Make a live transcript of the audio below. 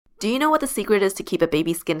Do you know what the secret is to keep a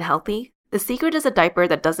baby's skin healthy? The secret is a diaper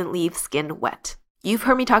that doesn't leave skin wet. You've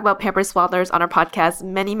heard me talk about Pampers Swaddlers on our podcast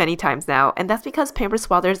many times now, and that's because Pampers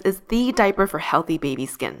Swaddlers is the diaper for healthy baby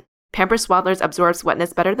skin. Pampers Swaddlers absorbs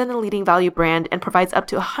wetness better than the leading value brand and provides up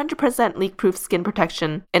to 100% leak-proof skin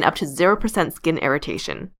protection and up to 0% skin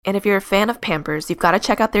irritation. And if you're a fan of Pampers, you've got to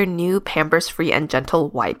check out their new Pampers Free and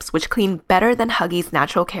Gentle wipes, which clean better than Huggies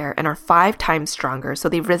Natural Care and are 5 times stronger, so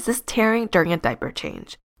they resist tearing during a diaper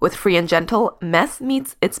change. With Free and Gentle, mess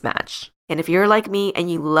meets its match. And if you're like me and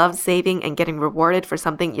you love saving and getting rewarded for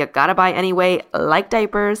something you gotta buy anyway, like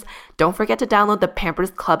diapers, don't forget to download the Pampers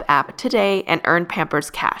Club app today and earn Pampers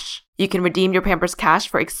Cash. You can redeem your Pampers Cash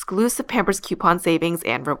for exclusive Pampers coupon savings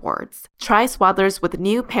and rewards. Try Swaddlers with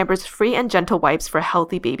new Pampers Free and Gentle wipes for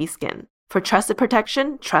healthy baby skin. For trusted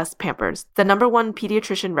protection, trust Pampers, the #1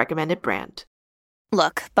 pediatrician recommended brand.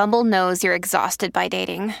 Look, Bumble knows you're exhausted by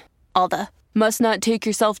dating. All the must not take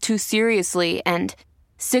yourself too seriously and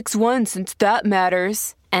 6'1" since that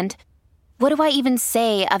matters. And what do I even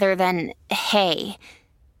say other than, hey?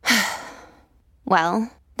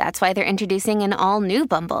 Well, that's why they're introducing an all-new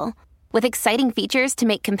Bumble, with exciting features to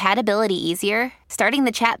make compatibility easier, starting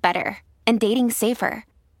the chat better, and dating safer.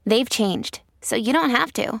 They've changed, so you don't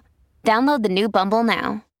have to. Download the new Bumble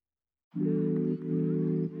now.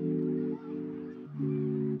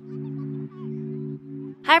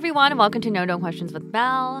 Hi everyone, and welcome to No Dumb Questions with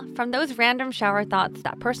Mel. From those random shower thoughts,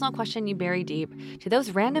 that personal question you bury deep, to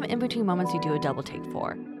those random in-between moments you do a double take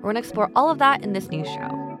for. We're going to explore all of that in this new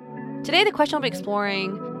show. Today the question we'll be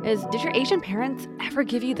exploring is, did your Asian parents ever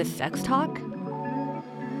give you the sex talk?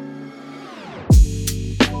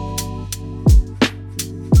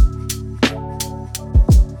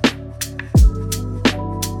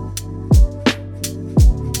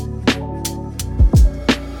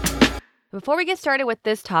 Before we get started with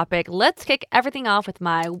this topic, let's kick everything off with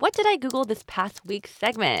my What Did I Google This Past Week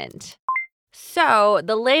segment. So,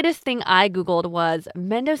 the latest thing I Googled was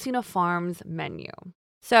Mendocino Farms menu.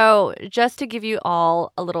 So, just to give you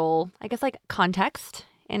all a little, context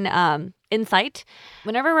and insight,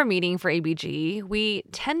 whenever we're meeting for ABG, we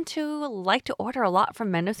tend to like to order a lot from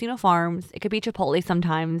Mendocino Farms. It could be Chipotle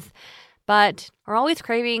sometimes, but we're always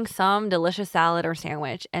craving some delicious salad or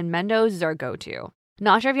sandwich, and Mendo's is our go-to.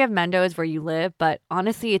 Not sure if you have Mendo's where you live, but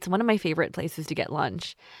honestly, it's one of my favorite places to get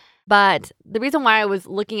lunch. But the reason why I was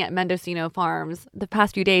looking at Mendocino Farms the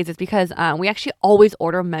past few days is because we actually always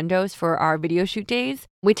order Mendo's for our video shoot days.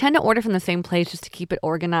 We tend to order from the same place just to keep it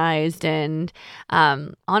organized. And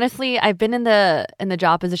honestly, I've been in the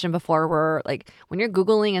job position before where, like, when you're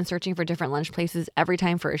Googling and searching for different lunch places every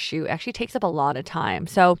time for a shoot, it actually takes up a lot of time.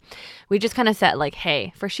 So we just kind of set like,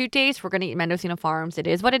 hey, for shoot days, we're going to eat Mendocino Farms. It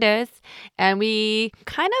is what it is. And we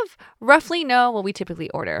kind of roughly know what we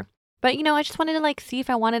typically order. But, I just wanted to see if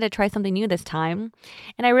I wanted to try something new this time.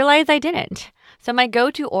 And I realized I didn't. So my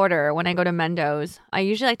go-to order when I go to Mendo's, I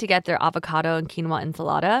usually like to get their avocado and quinoa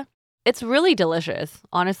ensalada. It's really delicious.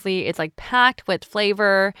 Honestly, it's packed with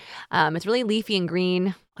flavor. It's really leafy and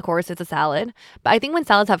green. Of course, it's a salad. But I think when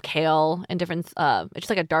salads have kale and different, it's just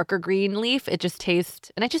like a darker green leaf, it just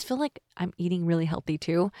tastes, and I just feel like I'm eating really healthy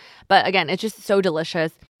too. But again, it's just so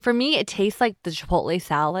delicious. For me, it tastes like the Chipotle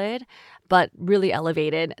salad, but really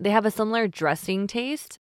elevated. They have a similar dressing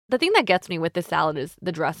taste. The thing that gets me with this salad is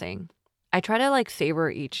the dressing. I try to savor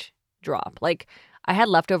each drop. I had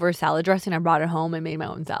leftover salad dressing. I brought it home and made my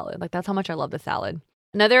own salad. That's how much I love the salad.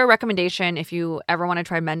 Another recommendation, if you ever want to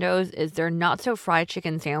try Mendo's, is their not so fried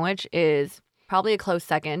chicken sandwich is probably a close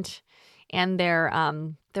second. And their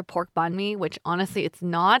pork banh mi, which honestly, it's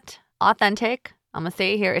not authentic. I'm going to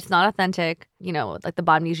say it here, it's not authentic, like the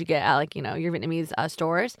banh mi's you get at your Vietnamese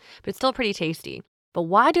stores, but it's still pretty tasty. But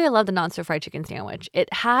why do I love the not-so-fried chicken sandwich?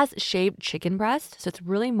 It has shaved chicken breast, so it's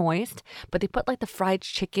really moist, but they put the fried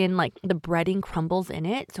chicken, the breading crumbles in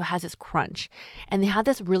it, so it has this crunch. And they have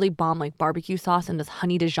this really bomb barbecue sauce and this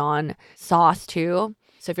honey Dijon sauce too.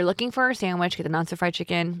 So if you're looking for a sandwich, get the not-so-fried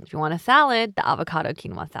chicken. If you want a salad, the avocado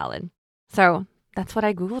quinoa salad. So that's what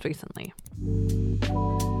I Googled recently.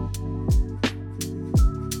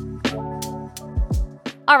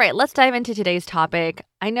 All right, let's dive into today's topic.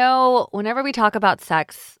 I know whenever we talk about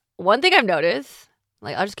sex, one thing I've noticed,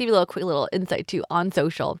 I'll just give you a quick little insight too on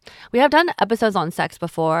social. We have done episodes on sex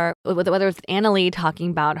before, whether it's Annalie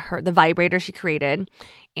talking about the vibrator she created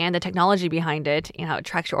and the technology behind it and how it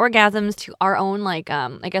tracks your orgasms, to our own,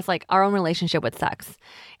 our own relationship with sex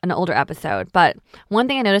in an older episode. But one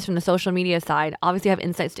thing I noticed from the social media side, obviously I have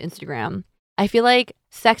insights to Instagram. I feel like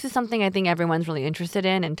sex is something I think everyone's really interested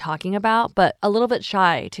in and talking about, but a little bit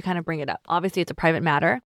shy to kind of bring it up. Obviously, it's a private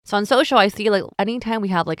matter. So on social, I see like anytime we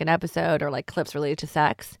have like an episode or like clips related to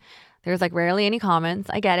sex, there's like rarely any comments.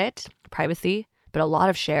 I get it, privacy, but a lot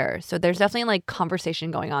of shares. So there's definitely like conversation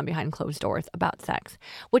going on behind closed doors about sex,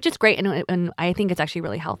 which is great. And I think it's actually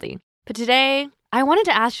really healthy. But today, I wanted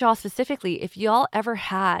to ask y'all specifically if y'all ever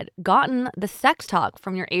had gotten the sex talk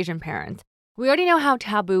from your Asian parents. We already know how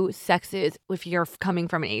taboo sex is if you're coming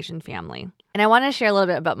from an Asian family. And I want to share a little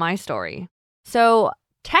bit about my story. So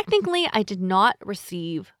technically, I did not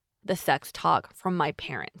receive the sex talk from my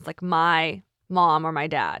parents, like my mom or my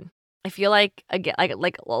dad. I feel like, again,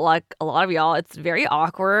 like a lot of y'all, it's very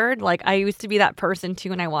awkward. Like I used to be that person too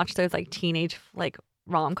when I watched those like teenage like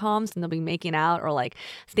rom-coms and they'll be making out or like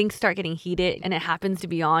things start getting heated and it happens to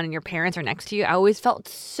be on and your parents are next to you. I always felt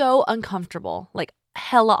so uncomfortable, like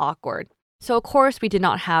hella awkward. So of course we did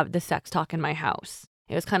not have the sex talk in my house.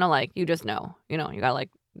 It was kind of like, you just know, you gotta like,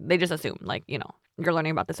 they just assume like, you're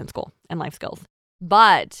learning about this in school and life skills.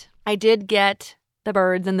 But I did get the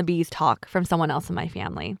birds and the bees talk from someone else in my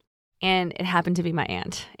family. And it happened to be my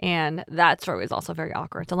aunt. And that story was also very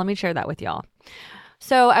awkward. So let me share that with y'all.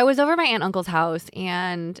 So I was over at my aunt and uncle's house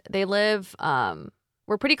and they live,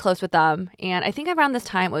 we're pretty close with them. And I think around this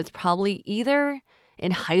time it was probably either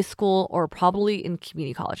in high school or probably in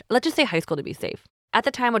community college. Let's just say high school to be safe. At the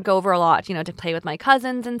time, I'd go over a lot, to play with my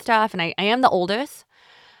cousins and stuff. And I am the oldest.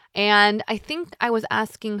 And I think I was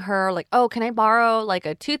asking her like, oh, can I borrow like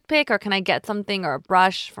a toothpick or can I get something or a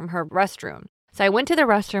brush from her restroom? So I went to the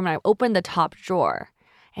restroom and I opened the top drawer.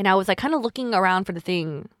 And I was like kind of looking around for the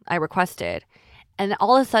thing I requested. And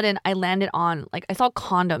all of a sudden, I landed on like, I saw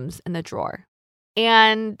condoms in the drawer.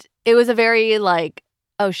 And it was a very like,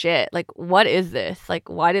 oh shit, like what is this? Like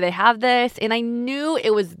why do they have this? And I knew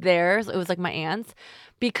it was theirs. It was like my aunt's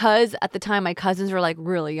because at the time my cousins were like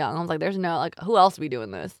really young. I was like, there's no, like who else would be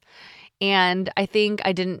doing this? And I think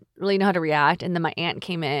I didn't really know how to react. And then my aunt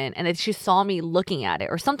came in and she saw me looking at it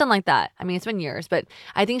or something like that. I mean, it's been years, but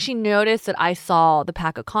I think she noticed that I saw the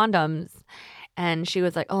pack of condoms and she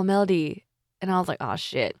was like, oh, Melody. And I was like, oh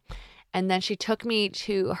shit. And then she took me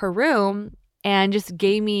to her room and just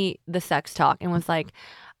gave me the sex talk and was like,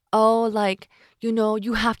 oh, like,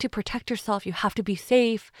 you have to protect yourself. You have to be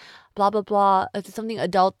safe, blah, blah, blah. It's something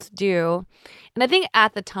adults do. And I think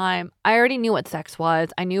at the time, I already knew what sex was.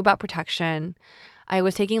 I knew about protection. I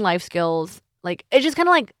was taking life skills. Like, it's just kind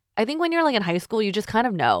of like, I think when you're like in high school, you just kind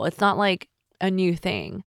of know. It's not like a new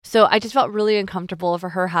thing. So I just felt really uncomfortable for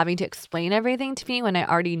her having to explain everything to me when I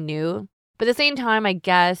already knew. But at the same time, I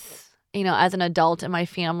guess, as an adult in my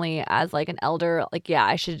family, as like an elder, like,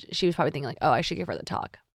 yeah, she was probably thinking like, oh, I should give her the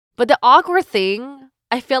talk. But the awkward thing,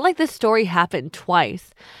 I feel like this story happened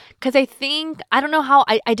twice. Because I don't know how,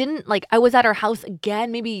 I didn't, like, I was at her house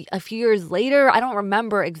again, maybe a few years later. I don't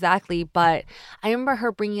remember exactly, but I remember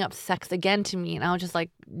her bringing up sex again to me. And I was just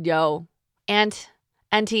like, yo,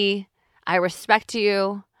 auntie, I respect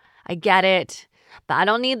you. I get it. But I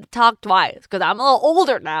don't need to talk twice because I'm a little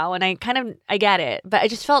older now and I get it. But I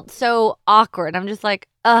just felt so awkward. I'm just like,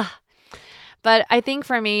 ugh. But I think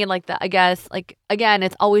for me, like, I guess, like, again,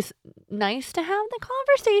 it's always nice to have the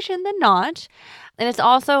conversation than not. And it's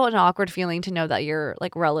also an awkward feeling to know that you're,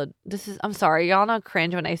 like, I'm sorry, y'all not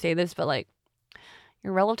cringe when I say this, but, like,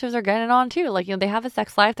 your relatives are getting on too. Like, they have a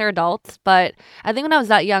sex life, they're adults. But I think when I was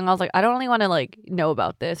that young, I was like, I don't really want to, like, know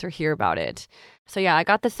about this or hear about it. So, yeah, I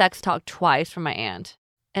got the sex talk twice from my aunt.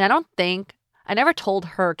 And I never told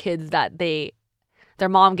her kids that their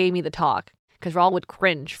mom gave me the talk because Raul would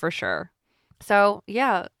cringe for sure. So,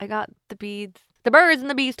 yeah, I got the birds and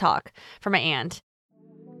the bees talk from my aunt.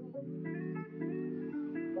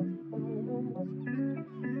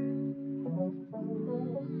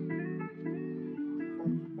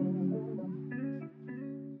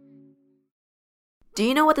 Do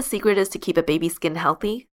you know what the secret is to keep a baby's skin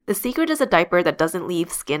healthy? The secret is a diaper that doesn't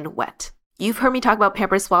leave skin wet. You've heard me talk about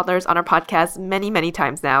Pampers Swaddlers on our podcast many, many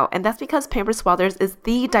times now, and that's because Pampers Swaddlers is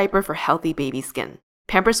the diaper for healthy baby skin.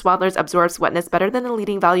 Pampers Swaddlers absorbs wetness better than the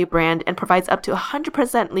leading value brand and provides up to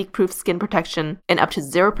 100% leak-proof skin protection and up to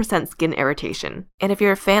 0% skin irritation. And if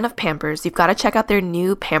you're a fan of Pampers, you've got to check out their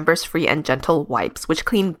new Pampers Free and Gentle wipes, which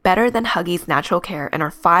clean better than Huggies Natural Care and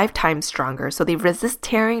are 5 times stronger, so they resist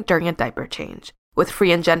tearing during a diaper change. With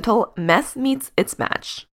Free and Gentle, mess meets its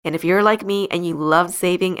match. And if you're like me and you love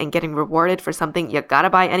saving and getting rewarded for something you gotta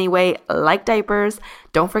buy anyway, like diapers,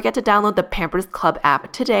 don't forget to download the Pampers Club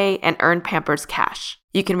app today and earn Pampers Cash.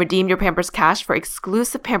 You can redeem your Pampers Cash for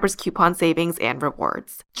exclusive Pampers coupon savings and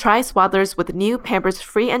rewards. Try Swaddlers with new Pampers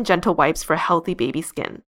Free and Gentle wipes for healthy baby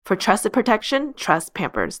skin. For trusted protection, trust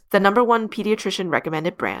Pampers, the #1 pediatrician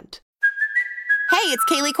recommended brand. Hey, it's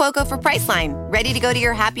Kaylee Cuoco for Priceline. Ready to go to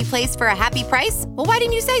your happy place for a happy price? Well, why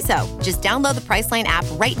didn't you say so? Just download the Priceline app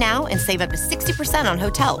right now and save up to 60% on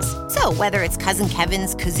hotels. So whether it's Cousin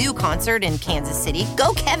Kevin's Kazoo Concert in Kansas City,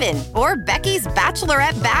 go Kevin, or Becky's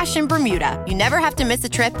Bachelorette Bash in Bermuda, you never have to miss a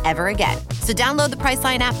trip ever again. So download the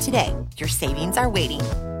Priceline app today. Your savings are waiting.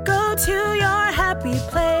 Go to your happy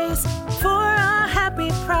place for a happy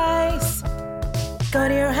price. Go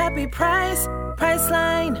to your happy price,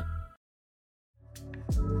 Priceline.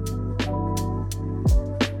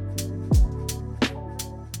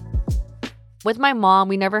 With my mom,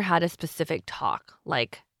 we never had a specific talk.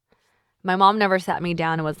 Like, my mom never sat me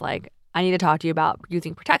down and was like, I need to talk to you about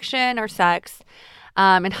using protection or sex.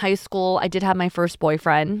 In high school, I did have my first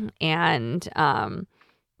boyfriend, and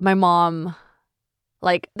my mom,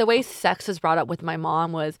 like, the way sex was brought up with my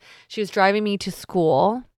mom was she was driving me to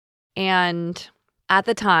school, and at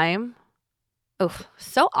the time,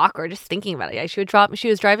 so awkward just thinking about it. Yeah, she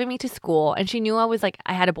was driving me to school, and she knew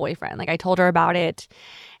I had a boyfriend. Like, I told her about it.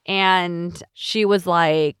 And she was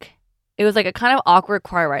like, it was like a kind of awkward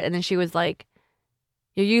car ride. And then she was like,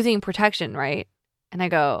 you're using protection, right? And I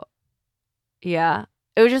go, yeah.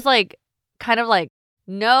 It was just like, kind of like,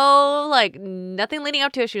 no, like nothing leading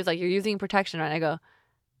up to it. She was like, you're using protection, right? And I go,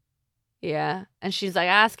 yeah. And she's like,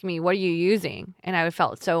 ask me, what are you using? And I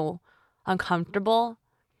felt so uncomfortable.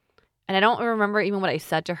 And I don't remember even what I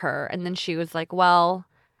said to her. And then she was like, well,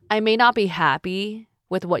 I may not be happy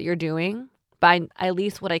with what you're doing, but at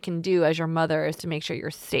least what I can do as your mother is to make sure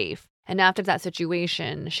you're safe. And after that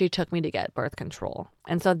situation, she took me to get birth control.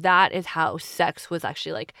 And so that is how sex was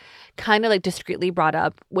actually like kind of like discreetly brought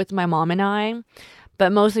up with my mom and I,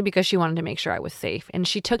 but mostly because she wanted to make sure I was safe. And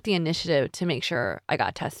she took the initiative to make sure I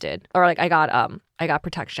got tested, or like I got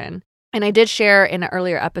protection. And I did share in an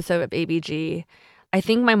earlier episode of ABG, I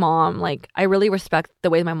think my mom, like, I really respect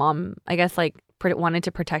the way my mom, I guess, like wanted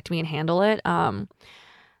to protect me and handle it.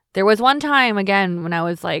 There was one time, again, when I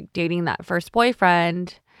was like dating that first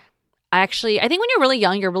boyfriend, I think when you're really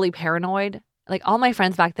young, you're really paranoid. Like, all my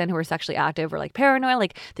friends back then who were sexually active were like paranoid,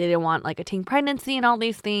 like they didn't want like a teen pregnancy and all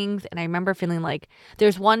these things. And I remember feeling like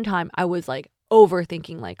there's one time I was like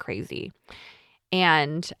overthinking like crazy.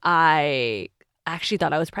 And I actually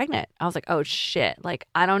thought I was pregnant. I was like, oh shit. Like,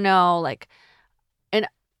 I don't know. Like, and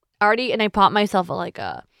I bought myself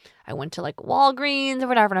I went to like Walgreens or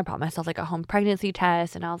whatever, and I bought myself like a home pregnancy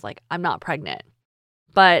test, and I was like, I'm not pregnant.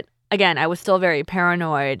 But again, I was still very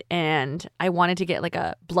paranoid, and I wanted to get like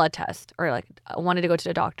a blood test, or like I wanted to go to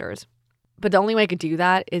the doctors. But the only way I could do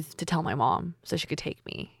that is to tell my mom so she could take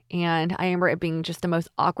me. And I remember it being just the most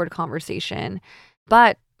awkward conversation.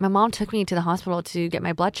 But my mom took me to the hospital to get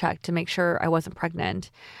my blood checked to make sure I wasn't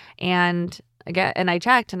pregnant. And I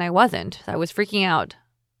checked, and I wasn't. So I was freaking out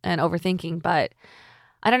and overthinking, but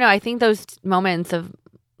I don't know. I think those moments of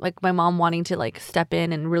like my mom wanting to like step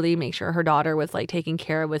in and really make sure her daughter was like taken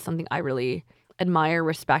care of was something I really admire,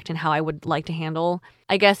 respect, and how I would like to handle,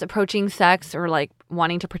 I guess, approaching sex or like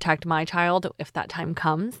wanting to protect my child if that time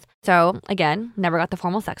comes. So again, never got the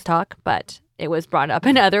formal sex talk, but it was brought up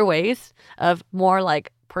in other ways of more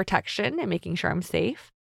like protection and making sure I'm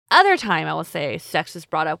safe. Other time I will say sex was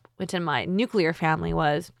brought up within my nuclear family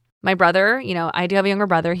was my brother. You know, I do have a younger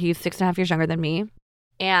brother. He's 6.5 years younger than me.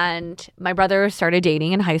 And my brother started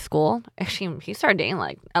dating in high school. Actually, he started dating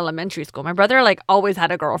like elementary school. My brother like always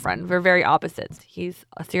had a girlfriend. We're very opposites. He's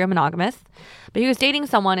a serial monogamous. But he was dating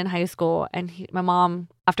someone in high school. And my mom,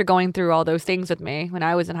 after going through all those things with me when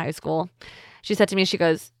I was in high school, she said to me, she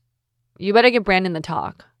goes, you better give Brandon the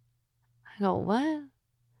talk. I go, what?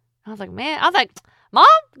 I was like, Mom,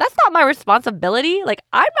 that's not my responsibility. Like,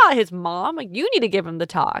 I'm not his mom. Like, you need to give him the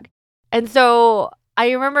talk. And so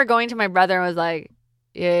I remember going to my brother and was like,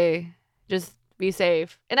 yay, just be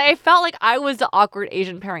safe. And I felt like I was the awkward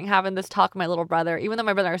Asian parent having this talk with my little brother, even though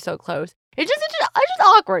my brother is so close. It's just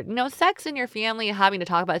awkward. You know, sex in your family, having to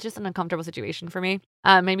talk about it's just an uncomfortable situation for me.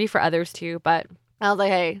 Maybe for others too. But I was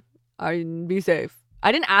like, hey, be safe.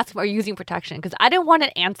 I didn't ask him, are you using protection? Because I didn't want an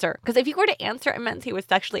answer. Because if he were to answer, it meant he was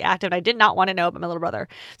sexually active. And I did not want to know about my little brother.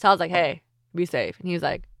 So I was like, hey, be safe. And he was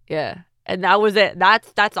like, yeah. And that was it.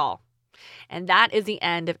 That's all. And that is the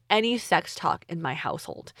end of any sex talk in my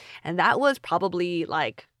household. And that was probably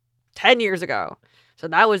like 10 years ago. So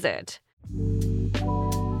that was it.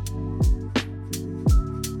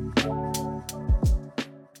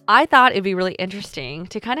 I thought it'd be really interesting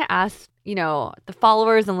to kind of ask, you know, the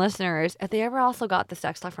followers and listeners if they ever also got the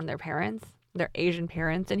sex talk from their parents, their Asian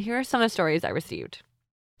parents. And here are some of the stories I received.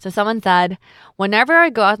 So someone said, whenever I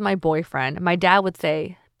go out with my boyfriend, my dad would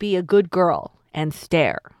say, be a good girl and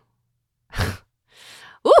stare.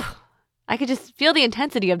 Ooh, I could just feel the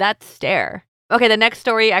intensity of that stare. Okay, the next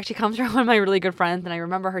story actually comes from one of my really good friends, and I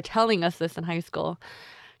remember her telling us this in high school.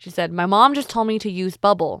 She said, my mom just told me to use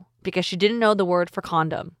bubble because she didn't know the word for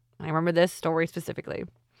condom. I remember this story specifically.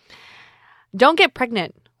 Don't get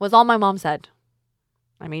pregnant was all my mom said.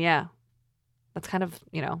 I mean, yeah, that's kind of,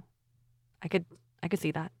 I could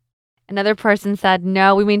see that. Another person said,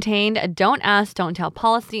 no, we maintained a don't ask, don't tell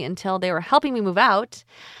policy until they were helping me move out.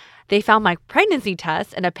 They found my pregnancy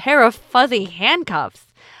test and a pair of fuzzy handcuffs.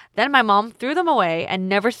 Then my mom threw them away and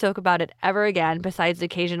never spoke about it ever again besides the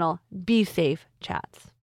occasional be safe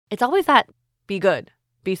chats. It's always that be good,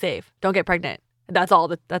 be safe, don't get pregnant. That's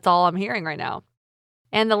all I'm hearing right now.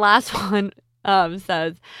 And the last one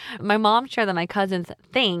says, my mom shared that my cousin's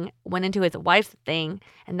thing went into his wife's thing,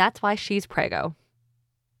 and that's why she's preggo.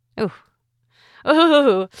 Ooh.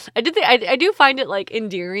 Oh, I do find it like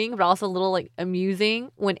endearing, but also a little like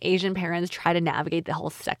amusing when Asian parents try to navigate the whole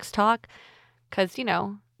sex talk, because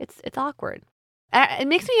it's awkward. It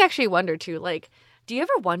makes me actually wonder too, like, do you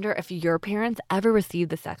ever wonder if your parents ever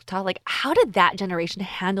received the sex talk? Like, how did that generation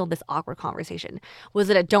handle this awkward conversation? Was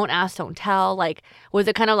it a don't ask, don't tell? Like, was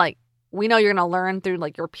it kind of like, we know you're going to learn through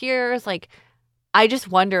like your peers? Like, I just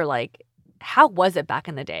wonder, like, how was it back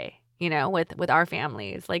in the day, with our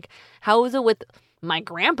families? Like, how was it with my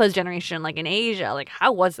grandpa's generation, like in Asia? Like,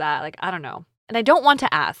 how was that? Like, I don't know. And I don't want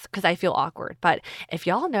to ask because I feel awkward. But if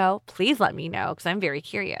y'all know, please let me know because I'm very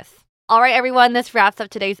curious. All right, everyone, this wraps up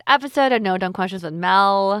today's episode of No Dumb Questions with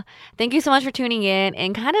Mel. Thank you so much for tuning in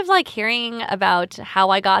and kind of like hearing about how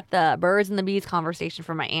I got the birds and the bees conversation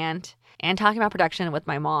from my aunt and talking about production with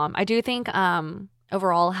my mom. I do think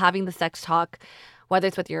overall having the sex talk, whether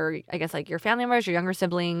it's with your family members, your younger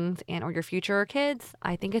siblings, or your future kids,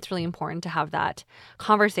 I think it's really important to have that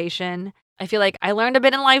conversation. I feel like I learned a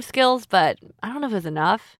bit in life skills, but I don't know if it's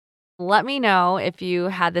enough. Let me know if you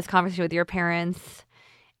had this conversation with your parents.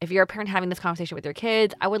 If you're a parent having this conversation with your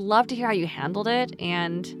kids, I would love to hear how you handled it.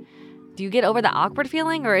 And do you get over the awkward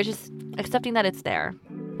feeling, or is just accepting that it's there?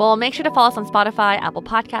 Well, make sure to follow us on Spotify, Apple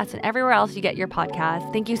Podcasts, and everywhere else you get your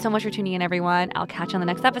podcasts. Thank you so much for tuning in, everyone. I'll catch you on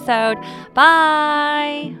the next episode.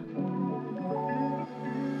 Bye.